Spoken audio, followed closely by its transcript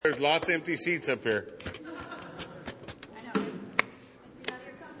There's lots of empty seats up here. I know. Get out of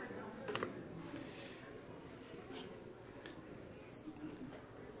your comfort zone.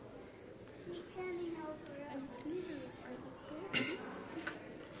 Do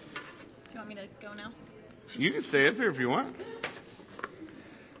you want me to go now? You can stay up here if you want.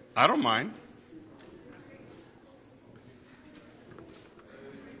 I don't mind.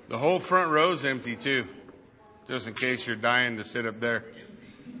 The whole front row's empty too, just in case you're dying to sit up there.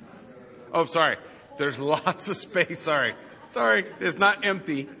 Oh, sorry. There's lots of space. Sorry. It's not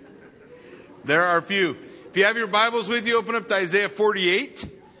empty. There are a few. If you have your Bibles with you, open up to Isaiah 48.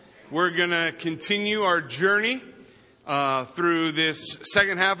 We're going to continue our journey through this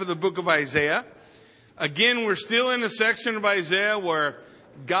second half of the book of Isaiah. Again, we're still in a section of Isaiah where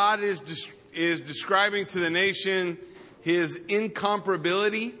God is describing to the nation his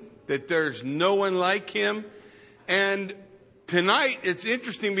incomparability, that there's no one like him. And tonight, it's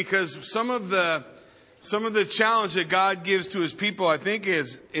interesting because some of the challenge that God gives to his people, I think,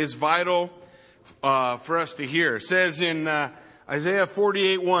 is vital for us to hear. It says in Isaiah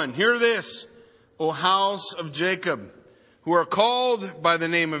 48:1, "Hear this, O house of Jacob, who are called by the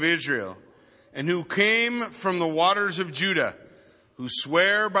name of Israel, and who came from the waters of Judah, who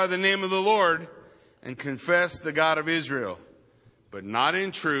swear by the name of the Lord and confess the God of Israel, but not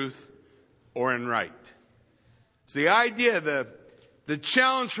in truth or in right." It's the idea, the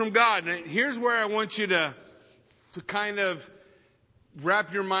challenge from God. And here's where I want you to kind of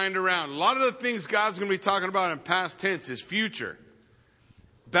wrap your mind around. A lot of the things God's going to be talking about in past tense is future.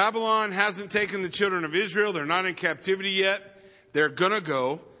 Babylon hasn't taken the children of Israel. They're not in captivity yet. They're going to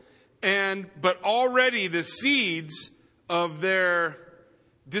go. But already the seeds of their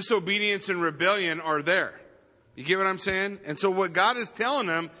disobedience and rebellion are there. You get what I'm saying? And so what God is telling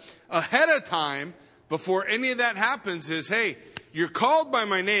them ahead of time, before any of that happens, is, hey, you're called by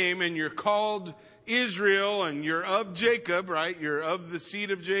my name, and you're called Israel, and you're of Jacob, right? You're of the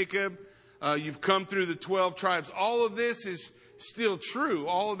seed of Jacob. You've come through the 12 tribes. All of this is still true.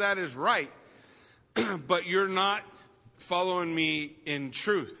 All of that is right. But you're not following me in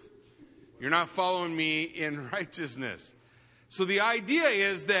truth. You're not following me in righteousness. So the idea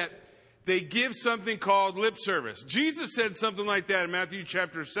is that they give something called lip service. Jesus said something like that in Matthew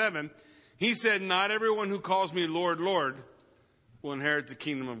chapter 7. He said, "Not everyone who calls me Lord, Lord will inherit the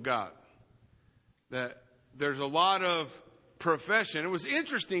kingdom of God." That there's a lot of profession. It was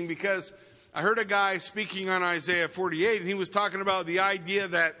interesting because I heard a guy speaking on Isaiah 48, and he was talking about the idea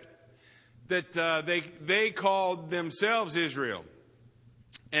that they called themselves Israel.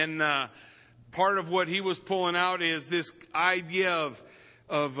 And part of what he was pulling out is this idea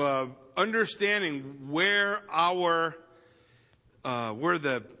of understanding where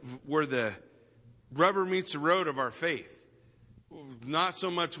the rubber meets the road of our faith. Not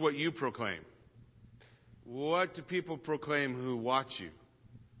so much what you proclaim. What do people proclaim who watch you?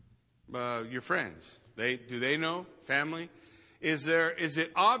 Your friends. Do they know? Family? Is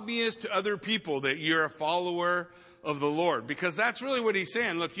it obvious to other people that you're a follower of the Lord? Because that's really what he's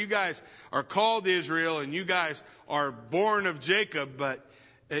saying. Look, you guys are called Israel, and you guys are born of Jacob, but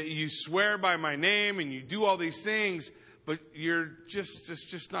you swear by my name, and you do all these things, but it's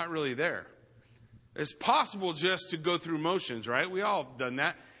just not really there. It's possible just to go through motions, right? We all have done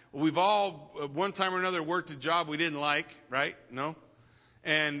that. We've all, at one time or another, worked a job we didn't like, right? No?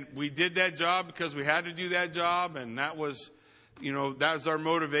 And we did that job because we had to do that job, and that was our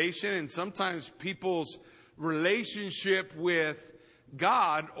motivation. And sometimes people's relationship with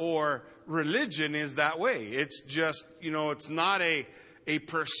God or religion is that way. It's just, it's not a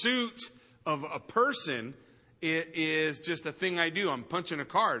pursuit of a person. It is just a thing I do. I'm punching a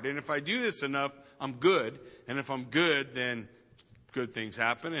card. And if I do this enough, I'm good. And if I'm good, then good things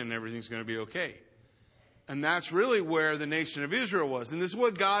happen and everything's going to be okay. And that's really where the nation of Israel was. And this is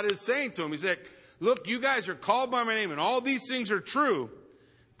what God is saying to them. He's like, look, you guys are called by my name, and all these things are true,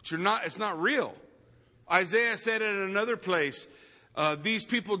 but it's not real. Isaiah said it in another place, these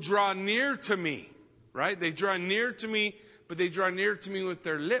people draw near to me, right? They draw near to me, but they draw near to me with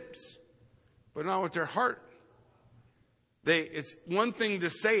their lips, but not with their heart. It's one thing to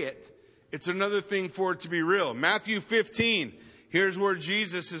say it. It's another thing for it to be real. Matthew 15. Here's where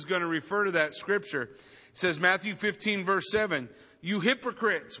Jesus is going to refer to that scripture. It says, Matthew 15, verse 7, "You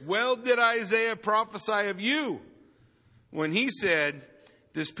hypocrites, well did Isaiah prophesy of you when he said,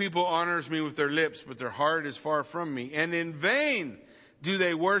 'This people honors me with their lips, but their heart is far from me. And in vain do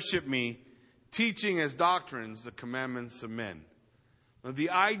they worship me, teaching as doctrines the commandments of men.'" Now, the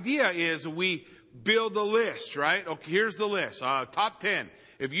idea is we build a list, right? Okay, here's the list. Top 10.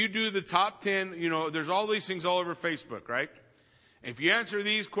 If you do the top 10, there's all these things all over Facebook, right? If you answer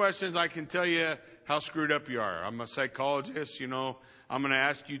these questions, I can tell you how screwed up you are. I'm a psychologist, I'm going to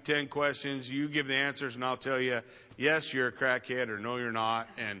ask you 10 questions. You give the answers, and I'll tell you, yes, you're a crackhead, or no, you're not.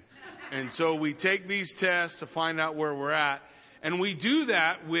 And so we take these tests to find out where we're at. And we do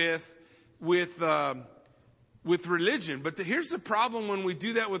that with religion. But here's the problem when we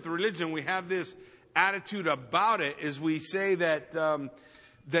do that with religion. We have this attitude about it, is we say that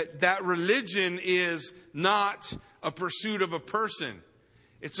that religion is not a pursuit of a person.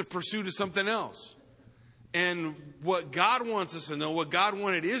 It's a pursuit of something else. And what God wants us to know, what God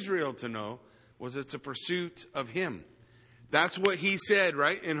wanted Israel to know, was it's a pursuit of Him. That's what He said,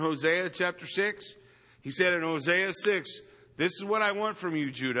 right? In Hosea chapter 6. He said in Hosea 6, this is what I want from you,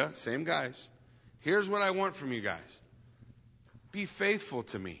 Judah. Same guys. Here's what I want from you guys. Be faithful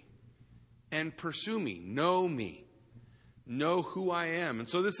to me and pursue me. Know who I am. And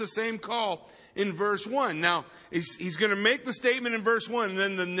so this is the same call in verse 1. Now, he's going to make the statement in verse 1, and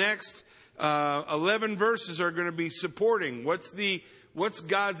then the next 11 verses are going to be supporting. What's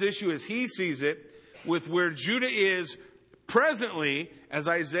God's issue as He sees it with where Judah is presently, as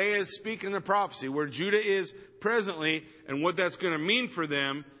Isaiah is speaking the prophecy, where Judah is presently and what that's going to mean for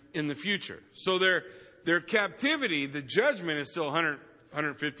them in the future. So their captivity, the judgment is still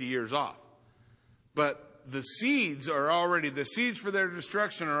 150 years off. But the seeds for their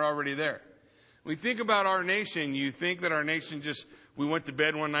destruction are already there. When we think about our nation, you think that our nation we went to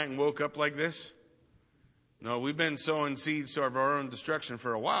bed one night and woke up like this? No, we've been sowing seeds of our own destruction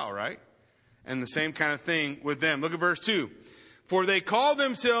for a while, right? And the same kind of thing with them. Look at verse 2. For they call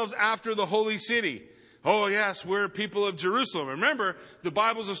themselves after the holy city. Oh, yes, we're people of Jerusalem. Remember, the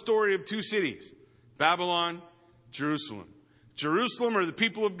Bible's a story of two cities. Babylon, Jerusalem. Jerusalem are the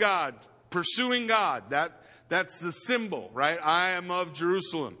people of God, pursuing God. That's the symbol, right? I am of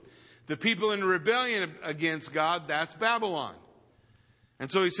Jerusalem. The people in rebellion against God, that's Babylon.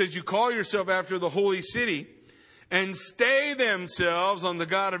 And so he says, you call yourself after the holy city and stay themselves on the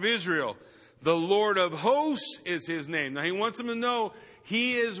God of Israel. The Lord of hosts is His name. Now he wants them to know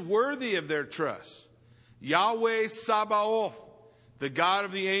He is worthy of their trust. Yahweh Sabaoth, the God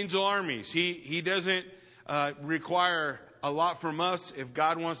of the angel armies. He doesn't require a lot from us. If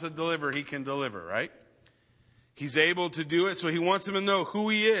God wants to deliver, He can deliver, right? He's able to do it. So He wants them to know who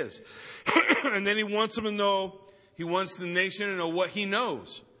He is. And then He wants them to know, He wants the nation to know what He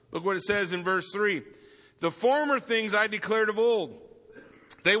knows. Look what it says in verse 3. The former things I declared of old.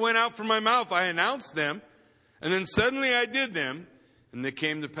 They went out from my mouth. I announced them. And then suddenly I did them. And they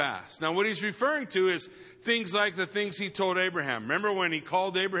came to pass. Now what He's referring to is things like the things He told Abraham. Remember when He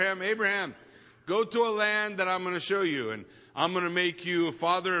called Abraham? Abraham, go to a land that I'm going to show you. And I'm going to make you a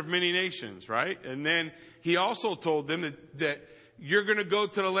father of many nations, right? And then He also told them that you're going to go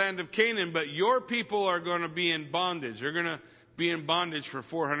to the land of Canaan, but your people are going to be in bondage. You're going to be in bondage for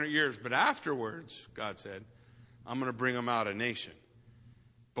 400 years. But afterwards, God said, I'm going to bring them out a nation.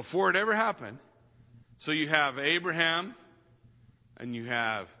 Before it ever happened. So you have Abraham, and you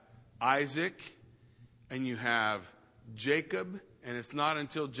have Isaac, and you have Jacob. And it's not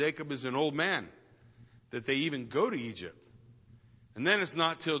until Jacob is an old man that they even go to Egypt. And then it's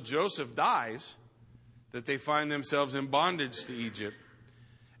not till Joseph dies that they find themselves in bondage to Egypt.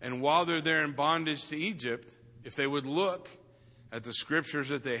 And while they're there in bondage to Egypt, if they would look at the scriptures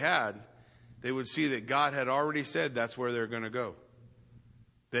that they had, they would see that God had already said that's where they're going to go.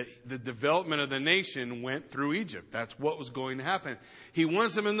 That the development of the nation went through Egypt. That's what was going to happen. He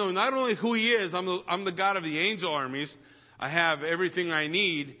wants them to know not only who He is, I'm the God of the angel armies. I have everything I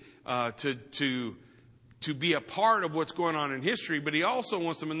need to be a part of what's going on in history, but He also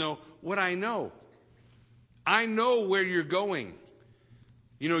wants them to know what I know. I know where you're going.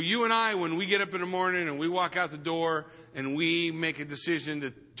 You and I, when we get up in the morning and we walk out the door and we make a decision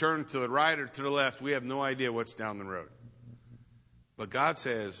to turn to the right or to the left, we have no idea what's down the road. But God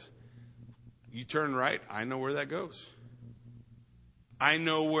says, you turn right, I know where that goes. I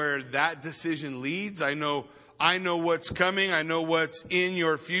know where that decision leads. I know what's coming. I know what's in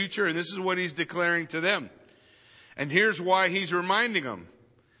your future. And this is what He's declaring to them. And here's why He's reminding them.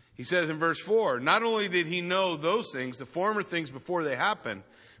 He says in verse 4, not only did He know those things, the former things before they happen,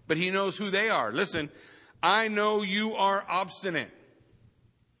 but He knows who they are. Listen, I know you are obstinate.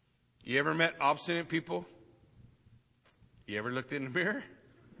 You ever met obstinate people? You ever looked in the mirror?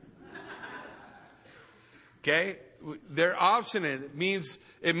 Okay? They're obstinate. It means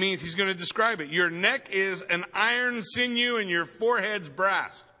He's going to describe it. Your neck is an iron sinew and your forehead's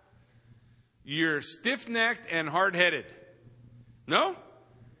brass. You're stiff-necked and hard-headed. No?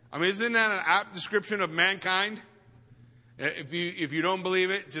 I mean, isn't that an apt description of mankind? If you don't believe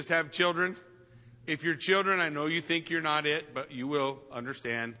it, just have children. if you're children, I know you think you're not it, but you will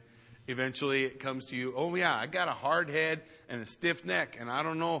understand. Eventually it comes to you, oh yeah, I got a hard head and a stiff neck, and I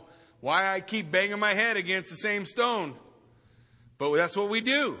don't know why I keep banging my head against the same stone. But that's what we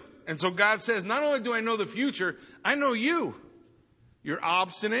do. And so God says, not only do I know the future, I know you. You're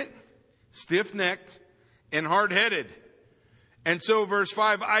obstinate, stiff-necked, and hard-headed. And so verse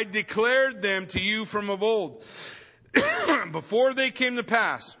 5, I declared them to you from of old. Before they came to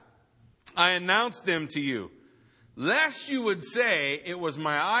pass, I announced them to you, lest you would say it was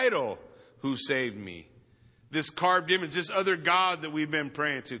my idol who saved me. This carved image, this other God that we've been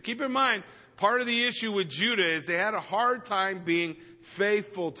praying to. Keep in mind, part of the issue with Judah is they had a hard time being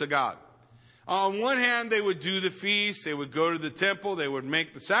faithful to God. On one hand, they would do the feast, they would go to the temple, they would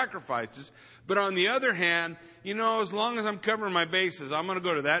make the sacrifices. But on the other hand, as long as I'm covering my bases, I'm going to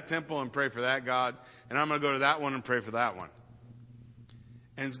go to that temple and pray for that God, and I'm going to go to that one and pray for that one.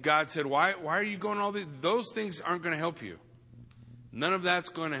 And God said, why are you going all these? Those things aren't going to help you. None of that's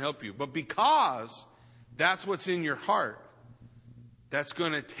going to help you. But because that's what's in your heart, that's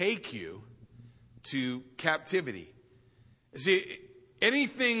going to take you to captivity. See,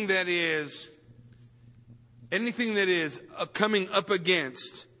 anything that is coming up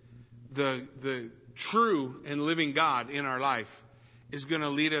against the true and living God in our life is going to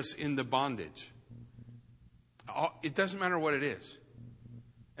lead us into bondage. It doesn't matter what it is.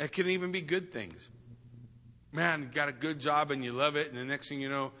 It can even be good things. Man, you got a good job and you love it, and the next thing you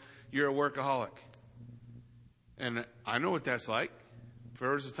know, you're a workaholic. And I know what that's like. There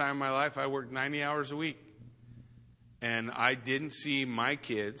was a time in my life I worked 90 hours a week. And I didn't see my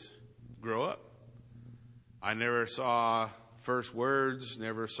kids grow up. I never saw first words,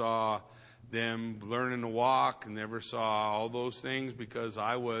 never saw them learning to walk, never saw all those things because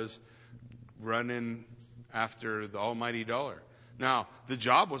I was running after the almighty dollar. Now, the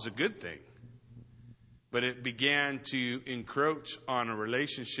job was a good thing, but it began to encroach on a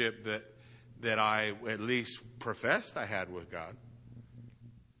relationship that I at least professed I had with God.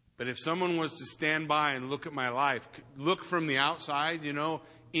 But if someone was to stand by and look at my life, look from the outside,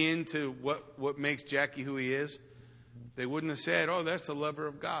 into what makes Jackie who he is, they wouldn't have said, oh, that's a lover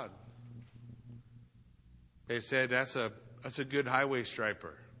of God. They said, that's a good highway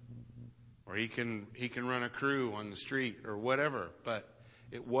striper. Or he can run a crew on the street or whatever. But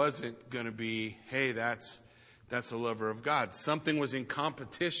it wasn't going to be, hey, that's a lover of God. Something was in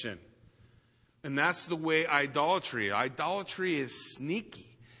competition. And that's the way idolatry is sneaky.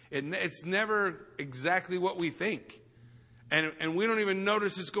 It's never exactly what we think. And we don't even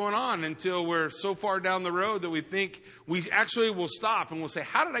notice it's going on until we're so far down the road that we think we actually will stop and we'll say,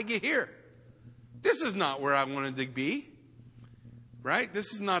 how did I get here? This is not where I wanted to be. Right?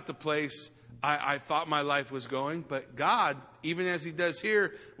 This is not the place I thought my life was going. But God, even as he does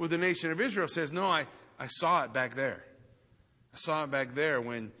here with the nation of Israel, says, no, I saw it back there. I saw it back there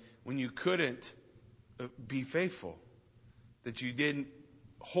when you couldn't be faithful. That you didn't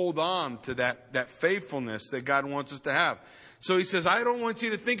hold on to that faithfulness that God wants us to have. So he says, I don't want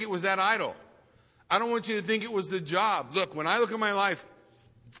you to think it was that idol. I don't want you to think it was the job. Look, when I look at my life,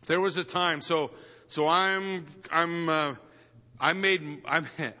 there was a time. So I made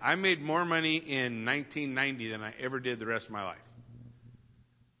more money in 1990 than I ever did the rest of my life.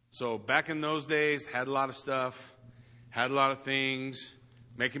 So back in those days, had a lot of stuff, had a lot of things.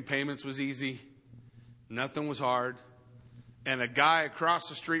 Making payments was easy. Nothing was hard. And a guy across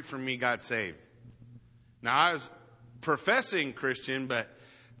the street from me got saved. Now, I was professing Christian, but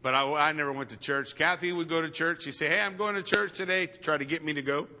I never went to church. Kathy would go to church. She'd say, hey, I'm going to church today, to try to get me to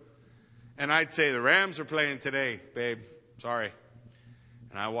go. And I'd say, the Rams are playing today, babe. Sorry.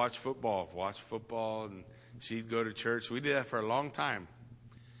 And I watched football, and she'd go to church. We did that for a long time.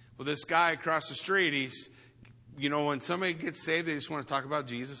 Well, this guy across the street, when somebody gets saved, they just want to talk about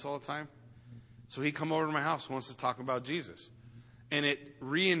Jesus all the time. So he come over to my house and wants to talk about Jesus. And it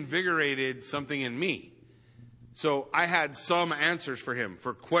reinvigorated something in me. So I had some answers for him,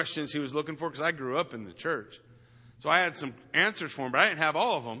 for questions he was looking for, because I grew up in the church. So I had some answers for him, but I didn't have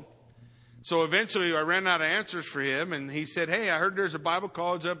all of them. So eventually I ran out of answers for him, and he said, hey, I heard there's a Bible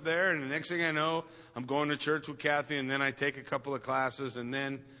college up there, and the next thing I know, I'm going to church with Kathy, and then I take a couple of classes, and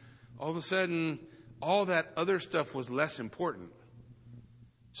then all of a sudden, all that other stuff was less important.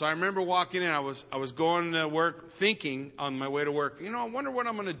 So I remember walking in, I was going to work, thinking on my way to work, I wonder what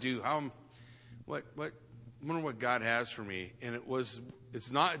I'm going to do. I wonder what God has for me. And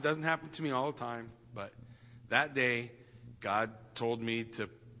it doesn't happen to me all the time, but that day, God told me to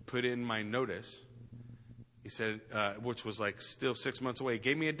put in my notice. He said, which was like still 6 months away. He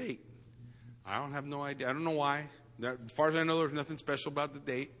gave me a date. I have no idea. I don't know why. As far as I know, there's nothing special about the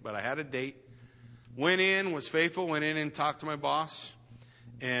date, but I had a date. Went in, was faithful, went in and talked to my boss.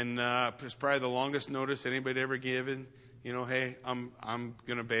 And it was probably the longest notice anybody ever given. You know, hey, I'm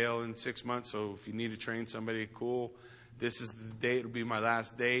going to bail in 6 months, so if you need to train somebody, cool. This is the date. It'll be my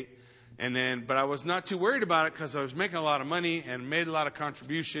last date. But I was not too worried about it because I was making a lot of money and made a lot of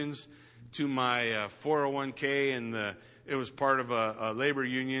contributions to my 401k, and it was part of a labor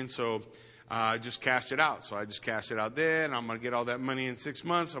union, so I just cashed it out. So I just cashed it out then. I'm going to get all that money in 6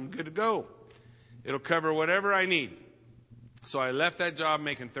 months. I'm good to go. It'll cover whatever I need. So I left that job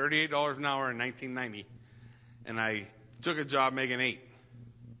making $38 an hour in 1990, and I took a job making $8.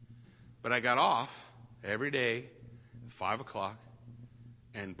 But I got off every day at 5 o'clock,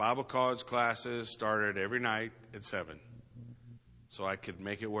 and Bible college classes started every night at 7, so I could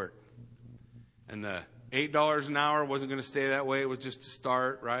make it work. And the $8 an hour wasn't going to stay that way. It was just to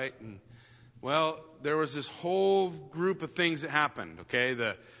start, right? And, well, there was this whole group of things that happened, okay?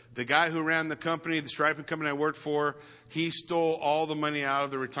 The guy who ran the company, the striping company I worked for, he stole all the money out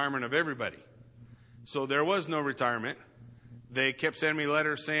of the retirement of everybody. So there was no retirement. They kept sending me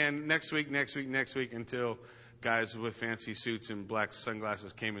letters saying, next week, until guys with fancy suits and black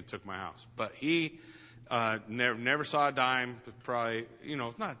sunglasses came and took my house. But he never saw a dime. Probably,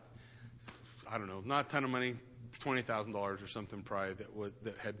 not a ton of money, $20,000 or something probably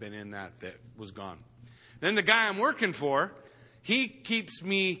that had been in that was gone. Then the guy I'm working for, he keeps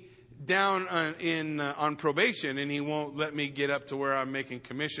me down on probation, and he won't let me get up to where I'm making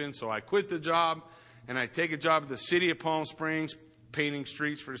commission. So I quit the job, and I take a job at the city of Palm Springs, painting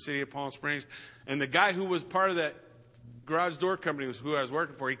streets for the city of Palm Springs. And the guy who was part of that garage door company was who I was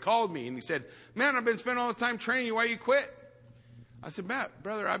working for. He called me, and he said, man, I've been spending all this time training you. Why you quit? I said, Matt,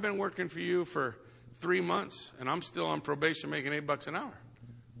 brother, I've been working for you for 3 months, and I'm still on probation making $8 an hour.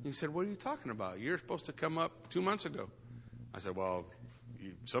 He said, what are you talking about? You're supposed to come up 2 months ago. I said, well,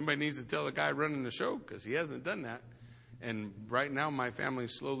 somebody needs to tell the guy running the show because he hasn't done that. And right now my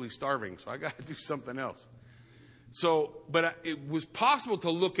family's slowly starving, so I got to do something else. But it was possible to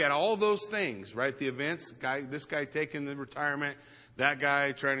look at all those things, right? The events, this guy taking the retirement, that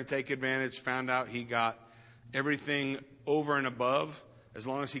guy trying to take advantage, found out he got everything over and above. As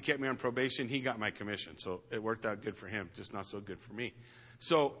long as he kept me on probation, he got my commission. So it worked out good for him, just not so good for me.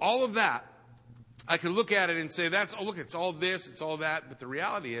 So all of that, I can look at it and say, look, it's all this, it's all that. But the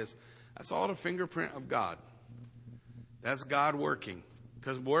reality is, that's all the fingerprint of God. That's God working.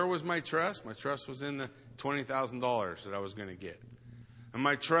 Because where was my trust? My trust was in the $20,000 that I was going to get. And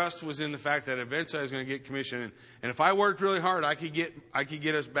my trust was in the fact that eventually I was going to get commission. And if I worked really hard, I could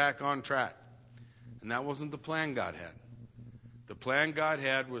get us back on track. And that wasn't the plan God had. The plan God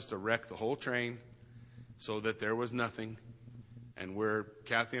had was to wreck the whole train so that there was nothing. And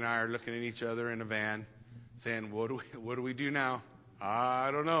Kathy and I are looking at each other in a van saying, what do we do now? I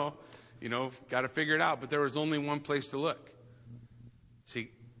don't know. Got to figure it out. But there was only one place to look.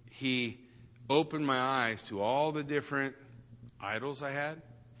 See, he opened my eyes to all the different idols I had,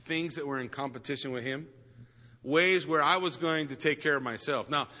 things that were in competition with him, ways where I was going to take care of myself.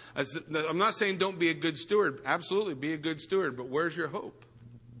 Now, I'm not saying don't be a good steward. Absolutely, be a good steward. But where's your hope?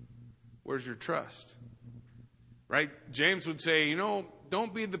 Where's your trust? Right? James would say,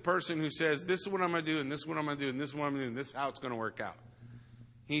 don't be the person who says, this is what I'm going to do, and this is what I'm going to do, and this is what I'm going to do, and this is how it's going to work out.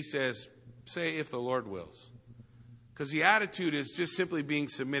 He says, say, if the Lord wills. Because the attitude is just simply being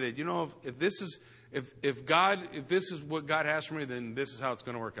submitted. If this is what God has for me, then this is how it's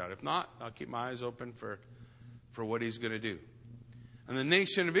going to work out. If not, I'll keep my eyes open for what he's going to do. And the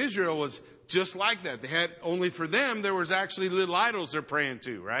nation of Israel was just like that. They had, only for them, there was actually little idols they're praying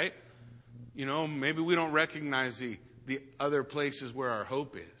to, right? Maybe we don't recognize the other places where our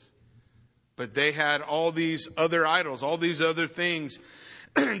hope is. But they had all these other idols, all these other things.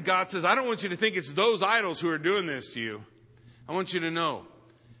 God says, I don't want you to think it's those idols who are doing this to you. I want you to know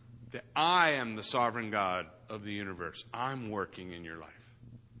that I am the sovereign God of the universe. I'm working in your life.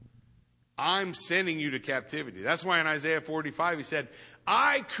 I'm sending you to captivity. That's why in Isaiah 45 he said,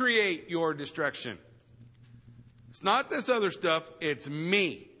 I create your destruction. It's not this other stuff. It's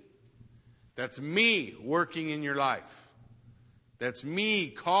me. That's me working in your life. That's me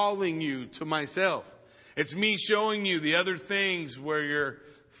calling you to myself. It's me showing you the other things where your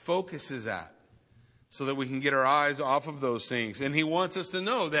focus is at so that we can get our eyes off of those things. And he wants us to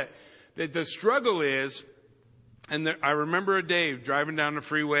know that the struggle is, I remember a day driving down the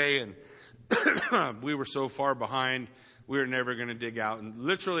freeway and we were so far behind, we were never going to dig out. And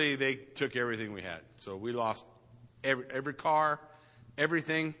literally they took everything we had. So we lost every car,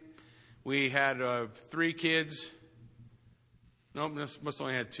 everything. We had 3 kids. Nope, must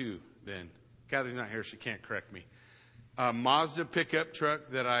only had 2 then. Kathy's not here, she can't correct me. A Mazda pickup truck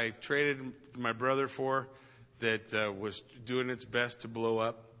that I traded my brother for that was doing its best to blow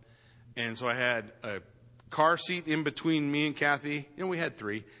up. And so I had a car seat in between me and Kathy. And we had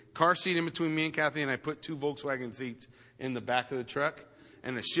 3. Car seat in between me and Kathy, and I put 2 Volkswagen seats in the back of the truck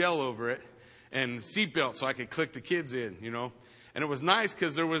and a shell over it and the seatbelt so I could click the kids in, you know. And it was nice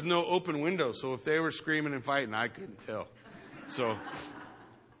because there was no open window. So if they were screaming and fighting, I couldn't tell. So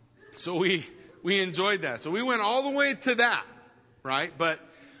we enjoyed that. So we went all the way to that, right? But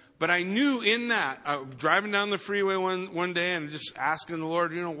I knew in that, driving down the freeway one day and just asking the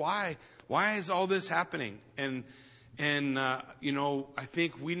Lord, you know, why is all this happening? And you know, I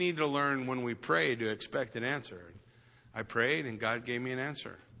think we need to learn when we pray to expect an answer. I prayed and God gave me an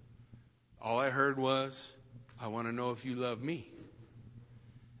answer. All I heard was, I want to know if you love me.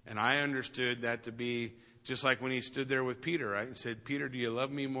 And I understood that to be just like when he stood there with Peter, right? And said, Peter, do you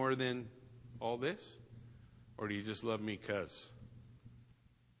love me more than all this? Or do you just love me because?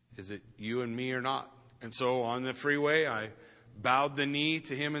 Is it you and me or not? And so on the freeway, I bowed the knee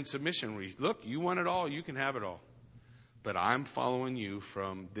to him in submission. Look, you want it all, you can have it all. But I'm following you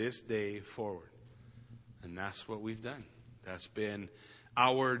from this day forward. And that's what we've done. That's been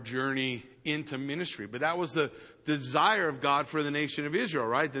our journey into ministry. But that was the desire of God for the nation of Israel,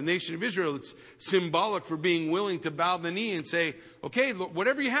 right? The nation of Israel, it's symbolic for being willing to bow the knee and say, okay, look,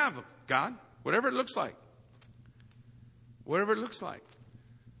 whatever you have, God, whatever it looks like. Whatever it looks like.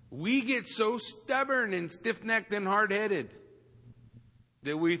 We get so stubborn and stiff-necked and hard-headed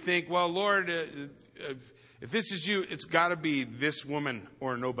that we think, well, Lord, if this is you, it's got to be this woman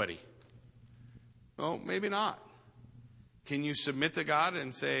or nobody. Well, maybe not. Can you submit to God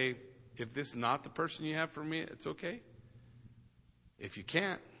and say, if this is not the person you have for me, it's okay? If you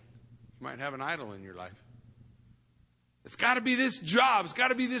can't, you might have an idol in your life. It's got to be this job. It's got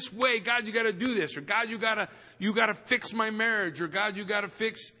to be this way. God, you got to do this. Or God, you got to fix my marriage. Or God, you got to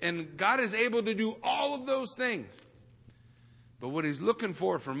fix. And God is able to do all of those things. But what he's looking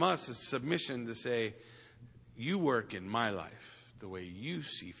for from us is submission to say, you work in my life the way you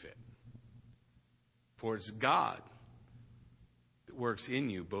see fit. For it's God that works in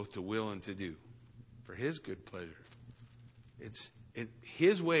you both to will and to do for his good pleasure.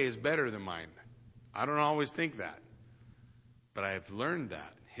 His way is better than mine. I don't always think that. But I have learned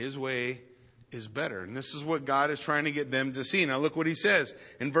that his way is better. And this is what God is trying to get them to see. Now look what he says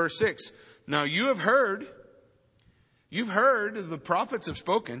in verse 6. Now you've heard the prophets have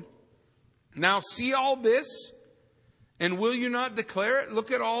spoken. Now see all this, and will you not declare it?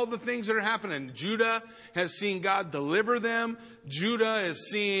 Look at all the things that are happening. Judah has seen God deliver them. Judah is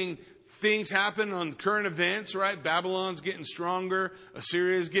seeing things happen on current events, right? Babylon's getting stronger.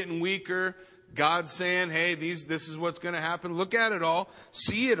 Assyria's getting weaker. God's saying, hey, this is what's going to happen. Look at it all.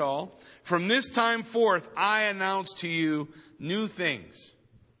 See it all. From this time forth, I announce to you new things.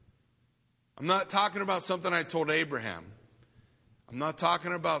 I'm not talking about something I told Abraham. I'm not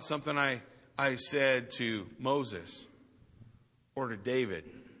talking about something I said to Moses or to David.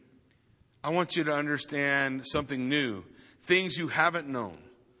 I want you to understand something new. Things you haven't known.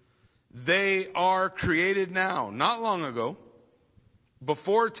 They are created now, not long ago.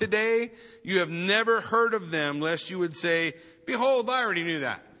 Before today, you have never heard of them, lest you would say, behold, I already knew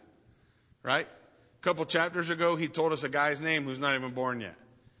that. Right? A couple chapters ago, he told us a guy's name who's not even born yet.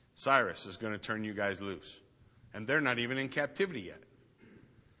 Cyrus is going to turn you guys loose. And they're not even in captivity yet.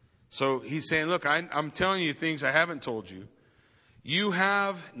 So he's saying, look, I'm telling you things I haven't told you. You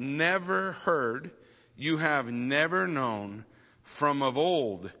have never heard, you have never known, from of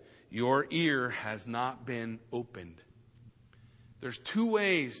old, your ear has not been opened. There's 2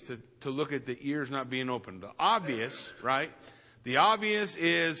 ways to look at the ears not being opened. The obvious, right? The obvious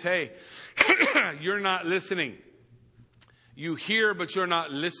is, hey, you're not listening. You hear, but you're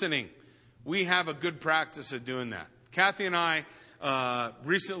not listening. We have a good practice of doing that. Kathy and I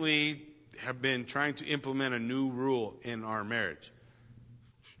recently have been trying to implement a new rule in our marriage.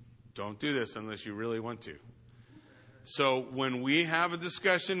 Don't do this unless you really want to. So when we have a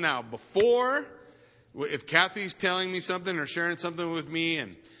discussion now, if Kathy's telling me something or sharing something with me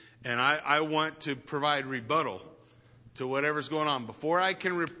and I want to provide rebuttal to whatever's going on, before I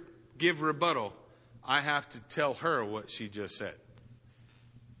can give rebuttal, I have to tell her what she just said.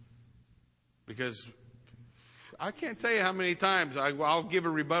 Because I can't tell you how many times I'll give a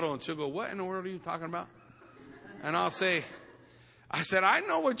rebuttal and she'll go, what in the world are you talking about? And I'll say, I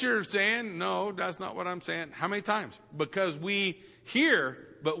know what you're saying. No, that's not what I'm saying. How many times? Because we hear,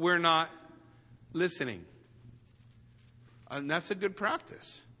 but we're not listening. And that's a good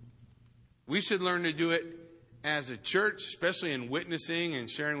practice. We should learn to do it as a church, especially in witnessing and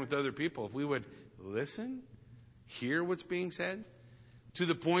sharing with other people. If we would listen, hear what's being said, to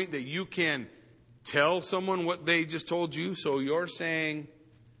the point that you can tell someone what they just told you. So you're saying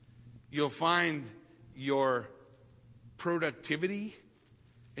you'll find your productivity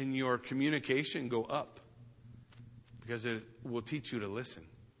and your communication go up because it will teach you to listen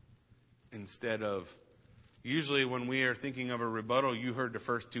instead of, usually when we are thinking of a rebuttal, you heard the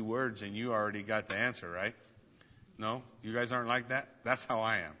first two words and you already got the answer, right? No? You guys aren't like that? That's how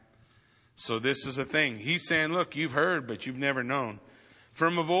I am. So this is a thing. He's saying, look, you've heard, but you've never known.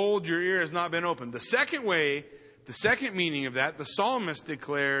 From of old, your ear has not been opened. The second meaning of that, the psalmist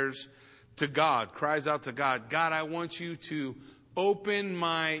declares to God, cries out to God, God, I want you to open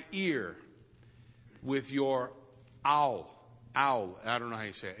my ear with your owl. Owl. I don't know how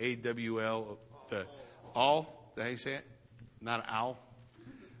you say it. A-W-L. The awl. Is that how you say it? Not an owl?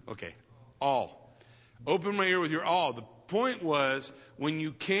 Okay. Awl. Open my ear with your awl. The point was, when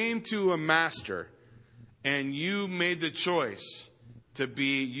you came to a master and you made the choice to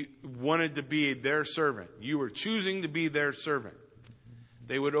be, you wanted to be their servant, you were choosing to be their servant,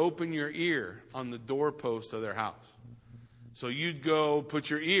 they would open your ear on the doorpost of their house. So you'd go put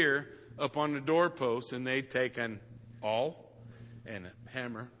your ear up on the doorpost and they'd take an awl and a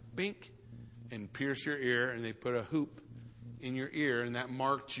hammer, bink, and pierce your ear, and they put a hoop in your ear, and that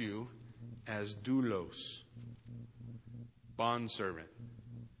marked you as doulos, bondservant,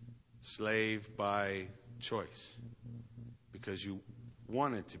 slave by choice, because you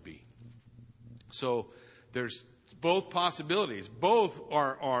wanted to be. So there's both possibilities. Both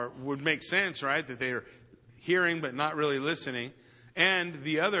would make sense, right? That they are hearing but not really listening. And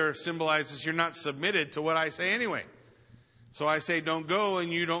the other symbolizes you're not submitted to what I say anyway. So I say don't go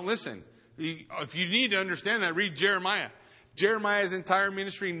and you don't listen. If you need to understand that, read Jeremiah. Jeremiah's entire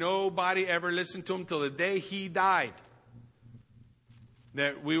ministry, nobody ever listened to him till the day he died.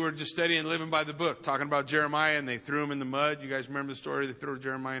 That we were just studying Living by the Book, talking about Jeremiah, and they threw him in the mud. You guys remember the story? They threw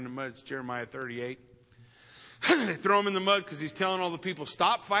Jeremiah in the mud. It's Jeremiah 38. They throw him in the mud because he's telling all the people,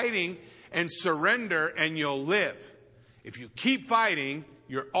 stop fighting and surrender and you'll live. If you keep fighting,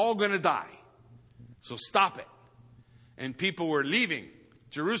 you're all going to die. So stop it. And people were leaving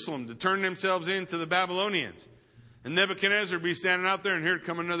Jerusalem to turn themselves in to the Babylonians. And Nebuchadnezzar would be standing out there, and here'd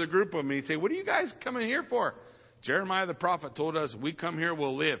come another group of them. And he'd say, what are you guys coming here for? Jeremiah the prophet told us, we come here,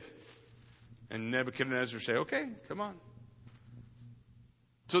 we'll live. And Nebuchadnezzar say, okay, come on.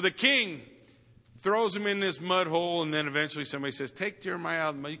 So the king throws him in this mud hole, and then eventually somebody says, take Jeremiah out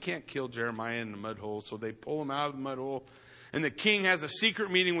of the mud. You can't kill Jeremiah in the mud hole. So they pull him out of the mud hole. And the king has a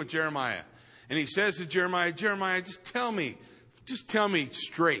secret meeting with Jeremiah. And he says to Jeremiah, Jeremiah, just tell me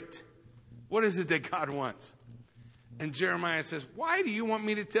straight. What is it that God wants? And Jeremiah says, why do you want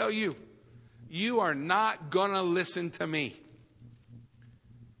me to tell you? You are not going to listen to me.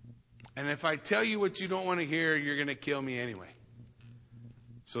 And if I tell you what you don't want to hear, you're going to kill me anyway.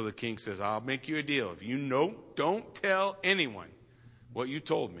 So the king says, I'll make you a deal. If you don't tell anyone what you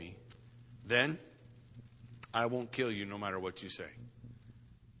told me, then I won't kill you no matter what you say.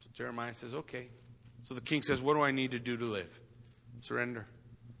 So Jeremiah says, okay. So the king says, what do I need to do to live? Surrender.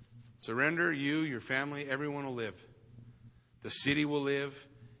 Surrender, you, your family, everyone will live. The city will live.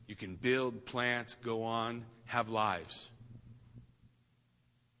 You can build, plant, go on, have lives.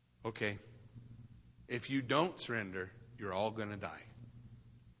 Okay. If you don't surrender, you're all going to die.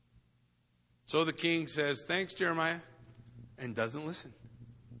 So the king says, thanks, Jeremiah, and doesn't listen.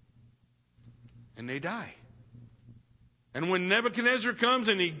 And they die. And when Nebuchadnezzar comes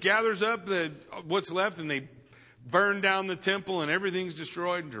and he gathers up what's left and they burn down the temple and everything's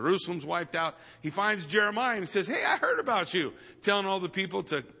destroyed and Jerusalem's wiped out, he finds Jeremiah and he says, hey, I heard about you, telling all the people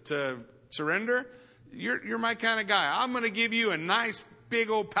to surrender. You're my kind of guy. I'm going to give you a nice big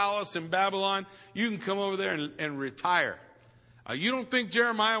old palace in Babylon. You can come over there and retire. You don't think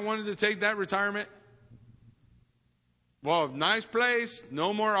Jeremiah wanted to take that retirement? Well, nice place.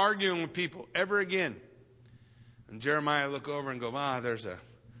 No more arguing with people ever again. And Jeremiah look over and go, there's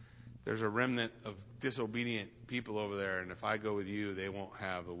a remnant of disobedient people over there. And if I go with you, they won't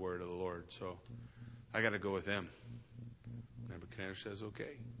have the word of the Lord. So I got to go with them. Nebuchadnezzar says,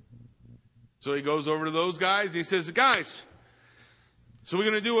 okay. So he goes over to those guys and he says, guys, so we're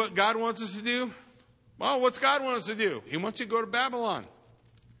going to do what God wants us to do? Well, what's God want us to do? He wants you to go to Babylon.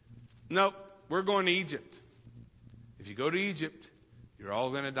 Nope, we're going to Egypt. If you go to Egypt, you're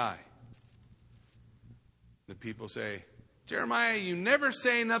all going to die. The people say, Jeremiah, you never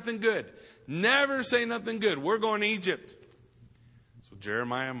say nothing good. Never say nothing good. We're going to Egypt. So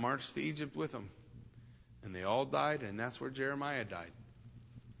Jeremiah marched to Egypt with them. And they all died, and that's where Jeremiah died.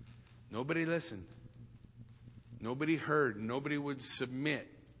 Nobody listened. Nobody heard. Nobody would submit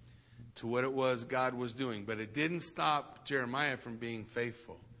to what it was God was doing. But it didn't stop Jeremiah from being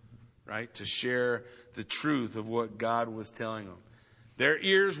faithful, right? To share the truth of what God was telling them. Their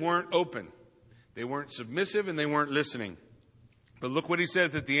ears weren't open. They weren't submissive and they weren't listening. But look what he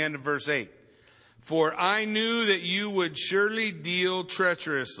says at the end of verse 8. For I knew that you would surely deal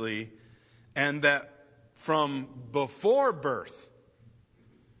treacherously, and that from before birth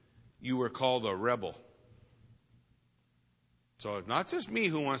you were called a rebel. So it's not just me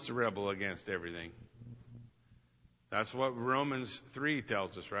who wants to rebel against everything. That's what Romans 3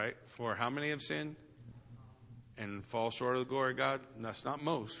 tells us, right? For how many have sinned and fall short of the glory of God? That's not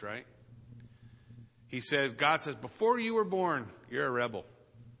most, right? He says, God says, before you were born, you're a rebel.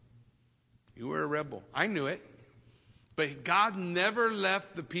 You were a rebel. I knew it. But God never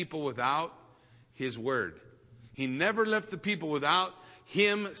left the people without His word. He never left the people without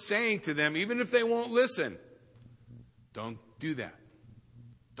Him saying to them, even if they won't listen, don't do that.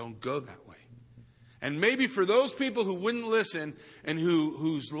 Don't go that way. And maybe for those people who wouldn't listen and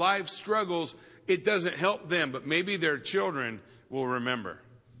whose life struggles, it doesn't help them. But maybe their children will remember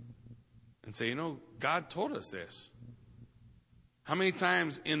and say, God told us this. How many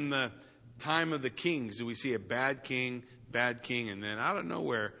times in the time of the kings do we see a bad king, and then out of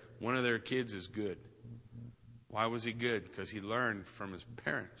nowhere, one of their kids is good? Why was he good? Because he learned from his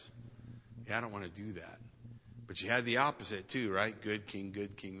parents. Yeah, I don't want to do that. But you had the opposite too, right? Good king,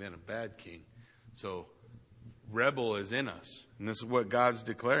 then a bad king. So rebel is in us. And this is what God's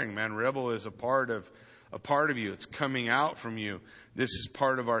declaring, man. Rebel is a part of you. It's coming out from you. This is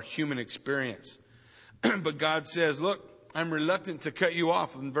part of our human experience. But God says, look, I'm reluctant to cut you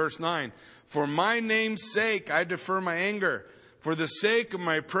off in verse 9. For my name's sake, I defer my anger. For the sake of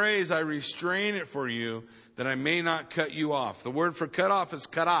my praise, I restrain it for you, that I may not cut you off. The word for cut off is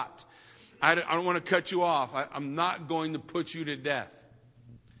karat. I don't want to cut you off. I'm not going to put you to death.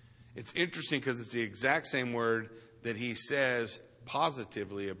 It's interesting because it's the exact same word that he says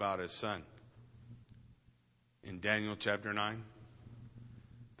positively about his son. In Daniel chapter 9,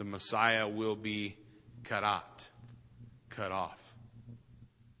 the Messiah will be karat, cut off.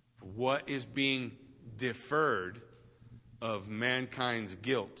 What is being deferred of mankind's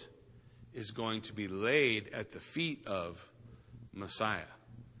guilt is going to be laid at the feet of Messiah.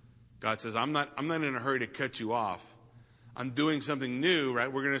 God says, I'm not in a hurry to cut you off. I'm doing something new,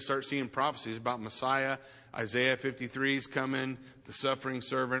 right? We're going to start seeing prophecies about Messiah. Isaiah 53 is coming. The suffering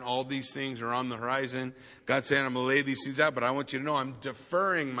servant. All these things are on the horizon. God's saying, I'm going to lay these things out, but I want you to know I'm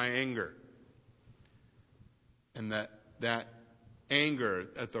deferring my anger. And that anger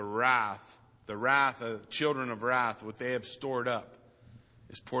at the wrath of children of wrath, what they have stored up,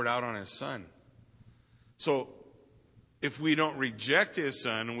 is poured out on his son. So if we don't reject his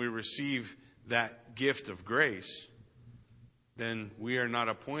son and we receive that gift of grace, then we are not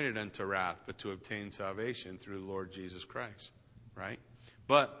appointed unto wrath, but to obtain salvation through the Lord Jesus Christ. Right?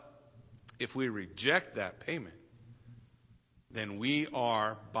 But if we reject that payment, then we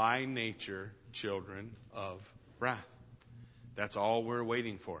are by nature children of wrath. That's all we're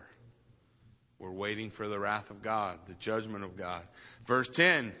waiting for. We're waiting for the wrath of God, the judgment of God. Verse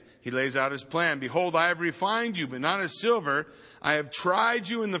 10, he lays out his plan. Behold, I have refined you, but not as silver. I have tried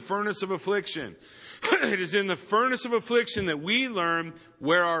you in the furnace of affliction. It is in the furnace of affliction that we learn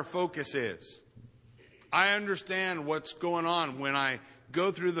where our focus is. I understand what's going on when I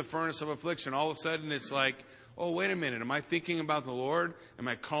go through the furnace of affliction. All of a sudden it's like, oh, wait a minute. Am I thinking about the Lord? Am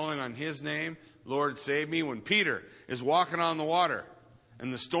I calling on His name? Lord, save me. When Peter is walking on the water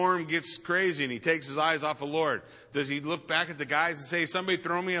and the storm gets crazy and he takes his eyes off the Lord, does he look back at the guys and say, somebody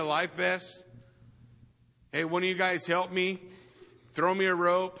throw me a life vest? Hey, one of you guys help me? Throw me a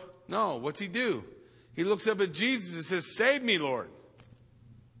rope? No, what's he do? He looks up at Jesus and says, save me, Lord.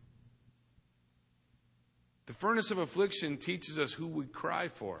 The furnace of affliction teaches us who we cry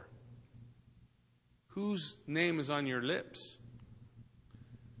for. Whose name is on your lips?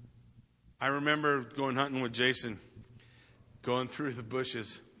 I remember going hunting with Jason, going through the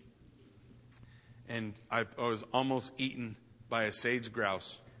bushes, and I was almost eaten by a sage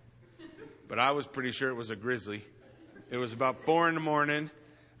grouse. But I was pretty sure it was a grizzly. It was about 4 a.m.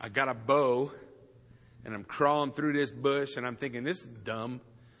 I got a bow, and I'm crawling through this bush, and I'm thinking, this is dumb.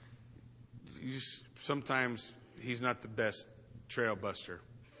 Sometimes he's not the best trail buster.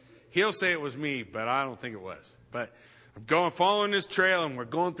 He'll say it was me, but I don't think it was. But I'm following this trail, and we're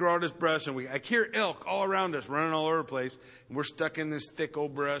going through all this brush, and I hear elk all around us running all over the place. And we're stuck in this thick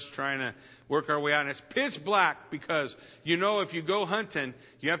old brush trying to work our way out. And it's pitch black because, if you go hunting,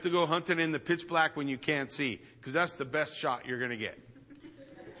 you have to go hunting in the pitch black when you can't see, because that's the best shot you're going to get.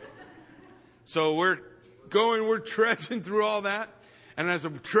 So we're trudging through all that. And as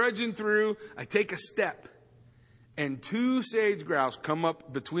I'm trudging through, I take a step. And 2 sage grouse come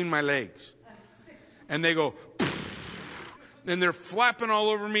up between my legs. And they go, and they're flapping all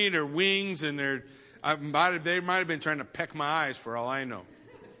over me, their wings, and they might have been trying to peck my eyes for all I know.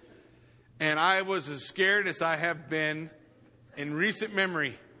 And I was as scared as I have been in recent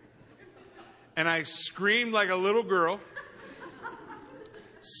memory. And I screamed like a little girl,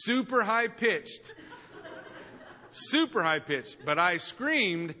 super high pitched, but I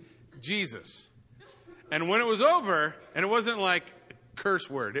screamed Jesus. And when it was over, and it wasn't like a curse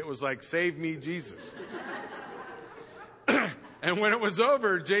word, it was like, save me, Jesus. And when it was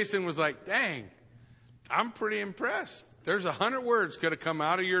over, Jason was like, dang, I'm pretty impressed. There's 100 words could have come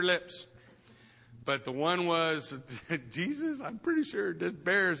out of your lips. But the one was, Jesus, I'm pretty sure this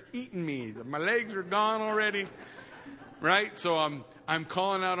bear's eating me. My legs are gone already. Right? So I'm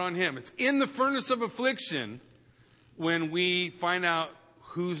calling out on him. It's in the furnace of affliction when we find out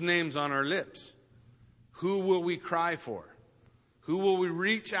whose name's on our lips. Who will we cry for? Who will we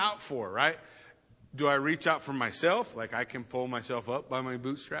reach out for, right? Do I reach out for myself, like I can pull myself up by my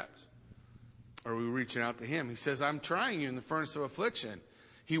bootstraps? Or are we reaching out to him? He says, I'm trying you in the furnace of affliction.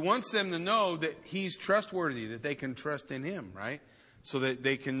 He wants them to know that he's trustworthy, that they can trust in him, right? So that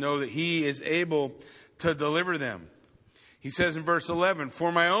they can know that he is able to deliver them. He says in verse 11,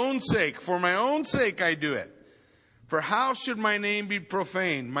 for my own sake I do it. For how should my name be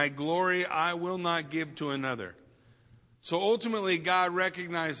profaned? My glory I will not give to another. So ultimately, God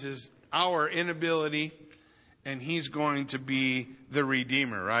recognizes our inability, and he's going to be the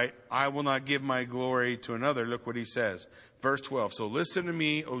Redeemer, right? I will not give my glory to another. Look what he says. Verse 12. So listen to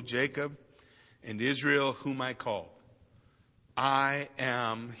me, O Jacob and Israel, whom I called. I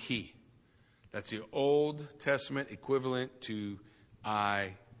am he. That's the Old Testament equivalent to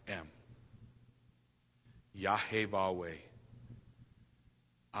I am. Yahweh.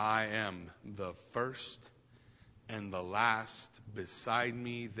 I am the first and the last. Beside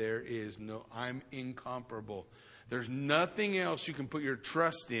me there is no, I'm incomparable. There's nothing else you can put your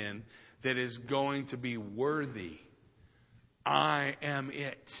trust in that is going to be worthy. I am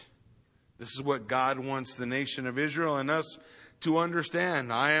it. This is what God wants the nation of Israel and us to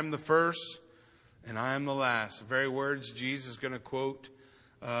understand. I am the first and I am the last. The very words Jesus is going to quote,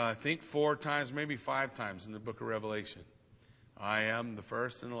 I think 4 times, maybe 5 times in the book of Revelation. I am the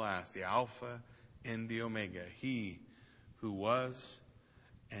first and the last, the Alpha and the Omega. He who was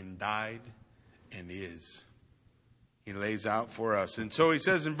and died and is. He lays out for us. And so he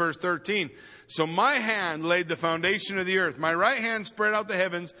says in verse 13, so my hand laid the foundation of the earth. My right hand spread out the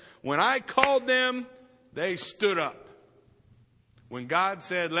heavens. When I called them, they stood up. When God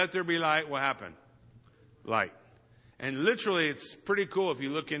said, let there be light, what happened? Light. And literally, it's pretty cool if you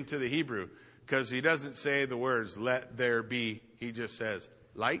look into the Hebrew, because he doesn't say the words, let there be. He just says,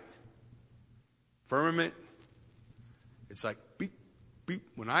 light, firmament. It's like, beep, beep.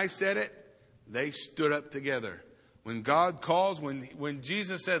 When I said it, they stood up together. When God calls, when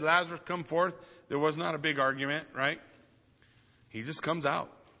Jesus said, Lazarus, come forth, there was not a big argument, right? He just comes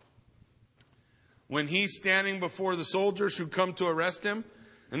out. When he's standing before the soldiers who come to arrest him,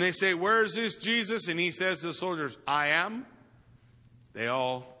 and they say, where is this Jesus? And he says to the soldiers, I am. They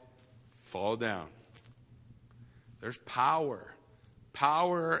all fall down. There's power.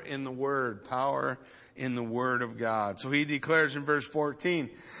 Power in the Word. Power in the Word of God. So he declares in verse 14,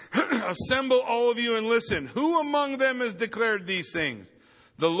 assemble all of you and listen. Who among them has declared these things?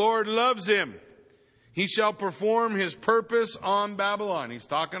 The Lord loves him. He shall perform his purpose on Babylon. He's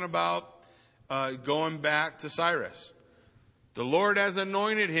talking about going back to Cyrus. The Lord has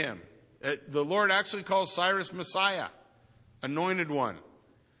anointed him. The Lord actually calls Cyrus Messiah, anointed one.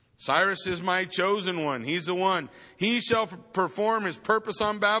 Cyrus is my chosen one. He's the one. He shall perform his purpose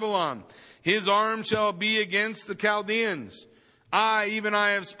on Babylon. His arm shall be against the Chaldeans. Even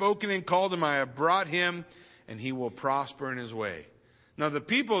I have spoken and called him. I have brought him, and he will prosper in his way. Now the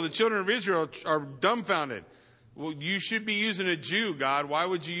people, the children of Israel, are dumbfounded. Well, you should be using a Jew, God. Why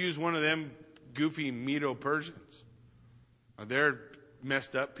would you use one of them goofy Medo-Persians? They're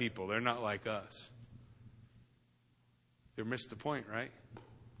messed up people. They're not like us. They missed the point, right?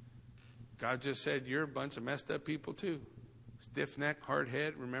 God just said, you're a bunch of messed up people too. Stiff-necked, hard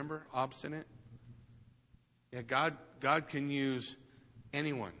head, remember? Obstinate. Yeah, God can use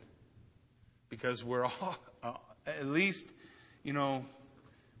anyone. Because we're all, at least, none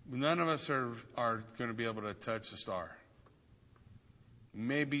of us are going to be able to touch a star. You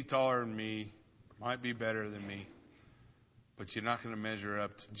may be taller than me, might be better than me, but you're not going to measure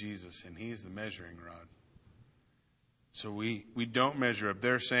up to Jesus, and he's the measuring rod. So we don't measure up.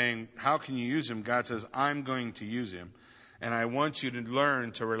 They're saying, how can you use him? God says, I'm going to use him. and I want you to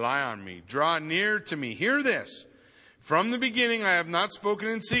learn to rely on me. Draw near to me. Hear this. From the beginning, I have not spoken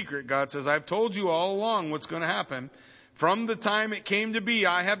in secret. God says, I've told you all along what's going to happen. From the time it came to be,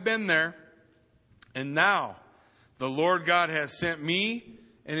 I have been there. And now, the Lord God has sent me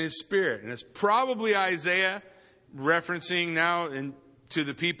and His Spirit. And it's probably Isaiah referencing now to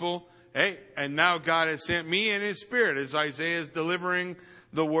the people. Hey, and now God has sent me and His Spirit, as Isaiah is delivering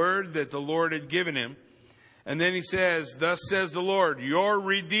the word that the Lord had given him. And then he says, thus says the Lord, your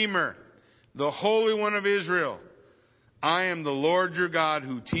Redeemer, the Holy One of Israel. I am the Lord your God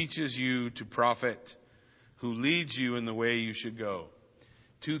who teaches you to profit, who leads you in the way you should go.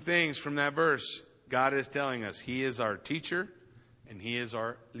 Two things from that verse. God is telling us He is our teacher and He is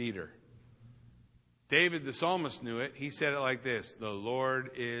our leader. David the psalmist knew it. He said it like this, the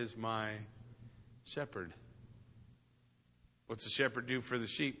Lord is my shepherd. What's the shepherd do for the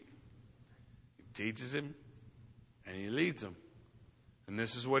sheep? He teaches him and he leads them. And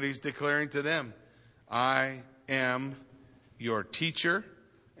this is what he's declaring to them. I am your teacher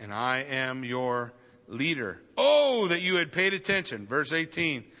and I am your leader. Oh, that you had paid attention. Verse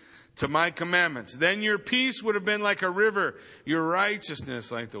 18. To my commandments. Then your peace would have been like a river, your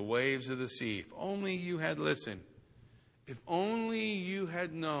righteousness like the waves of the sea. If only you had listened. If only you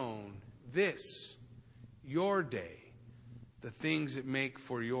had known this, your day, the things that make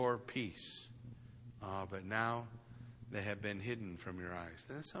for your peace. But now they have been hidden from your eyes.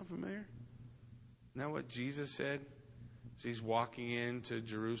 Does that sound familiar? Isn't that what Jesus said? As He's walking into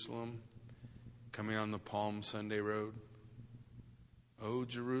Jerusalem, coming on the Palm Sunday road. Oh,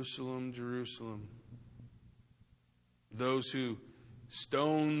 Jerusalem, Jerusalem. Those who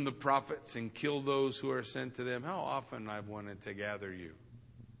stone the prophets and kill those who are sent to them. How often I've wanted to gather you,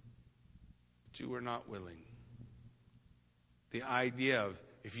 but you were not willing. The idea of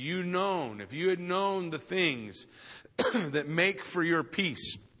if you had known the things that make for your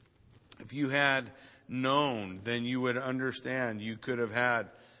peace, if you had known, then you would understand you could have had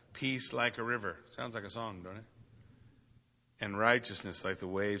peace like a river. Sounds like a song, don't it? And righteousness like the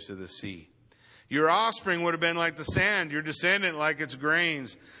waves of the sea. Your offspring would have been like the sand, your descendant like its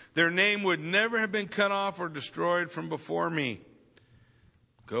grains. Their name would never have been cut off or destroyed from before me.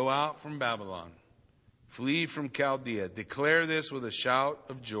 Go out from Babylon. Flee from Chaldea. Declare this with a shout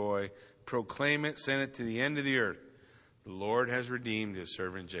of joy. Proclaim it. Send it to the end of the earth. The Lord has redeemed His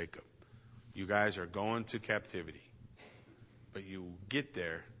servant Jacob. You guys are going to captivity. But you get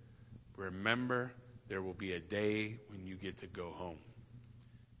there. Remember, there will be a day when you get to go home.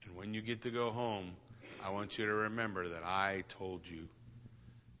 And when you get to go home, I want you to remember that I told you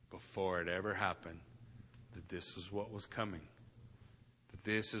before it ever happened that this is what was coming. That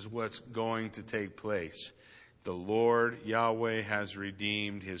this is what's going to take place. The Lord Yahweh has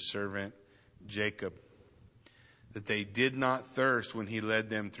redeemed His servant Jacob. That they did not thirst when He led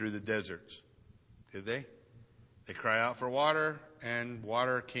them through the deserts. Did they? They cry out for water, and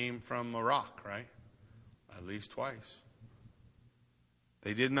water came from a rock, right? At least twice.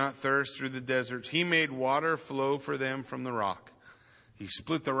 They did not thirst through the deserts. He made water flow for them from the rock. He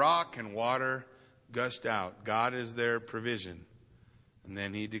split the rock and water gushed out. God is their provision. And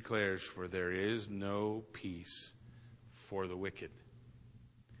then He declares, for there is no peace for the wicked.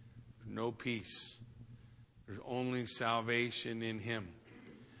 No peace. There's only salvation in Him.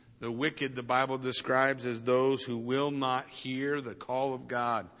 The wicked, the Bible describes as those who will not hear the call of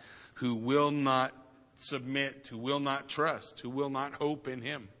God, who will not submit, who will not trust, who will not hope in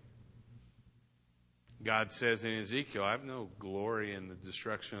Him. God says in Ezekiel, I have no glory in the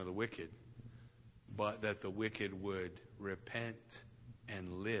destruction of the wicked, but that the wicked would repent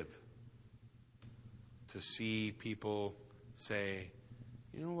and live. To see people say,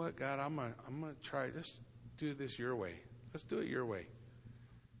 you know what, God, I'm going to try, let's do this your way. Let's do it your way.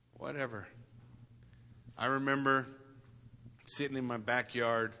 Whatever. I remember sitting in my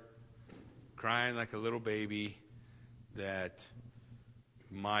backyard crying like a little baby that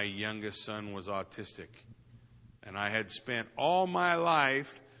my youngest son was autistic. And I had spent all my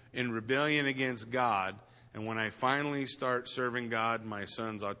life in rebellion against God. And when I finally start serving God, my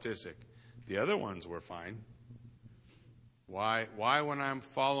son's autistic. The other ones were fine. Why when I'm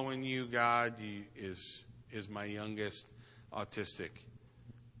following you, God, is my youngest autistic?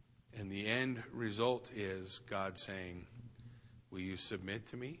 And the end result is God saying, will you submit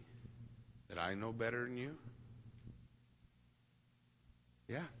to me? That I know better than you?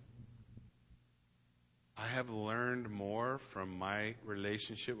 Yeah. I have learned more from my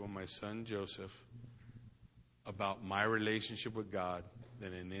relationship with my son Joseph about my relationship with God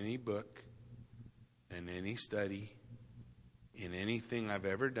than in any book, in any study, in anything I've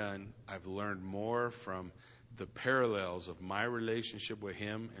ever done. I've learned more from the parallels of my relationship with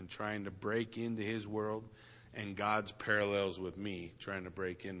him and trying to break into his world, and God's parallels with me trying to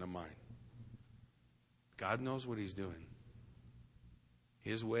break into mine. God knows what he's doing.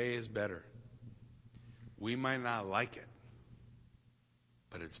 His way is better. We might not like it,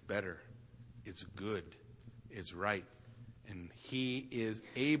 but it's better. It's good. It's right. And he is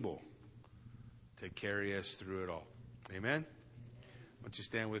able to carry us through it all. Amen? Why don't you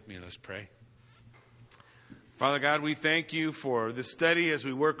stand with me and let's pray. Father God, we thank you for the study as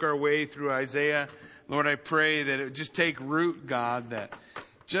we work our way through Isaiah. Lord, I pray that it would just take root, God, that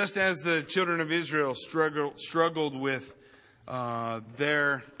just as the children of Israel struggled with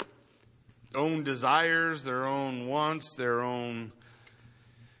their own desires, their own wants, their own,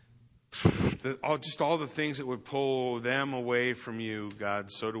 just all the things that would pull them away from you,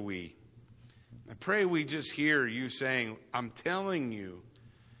 God, so do we. I pray we just hear you saying, I'm telling you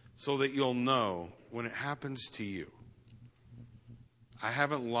so that you'll know when it happens to you. I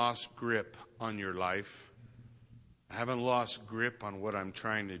haven't lost grip on your life. I haven't lost grip on what I'm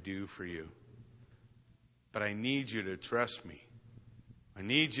trying to do for you. But I need you to trust me. I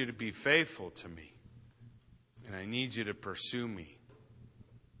need you to be faithful to me. And I need you to pursue me.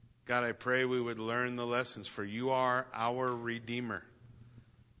 God, I pray we would learn the lessons, for you are our Redeemer.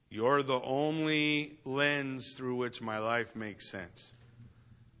 You're the only lens through which my life makes sense.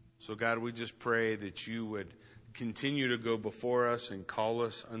 So God, we just pray that you would continue to go before us and call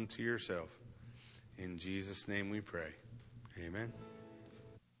us unto yourself. In Jesus' name we pray. Amen.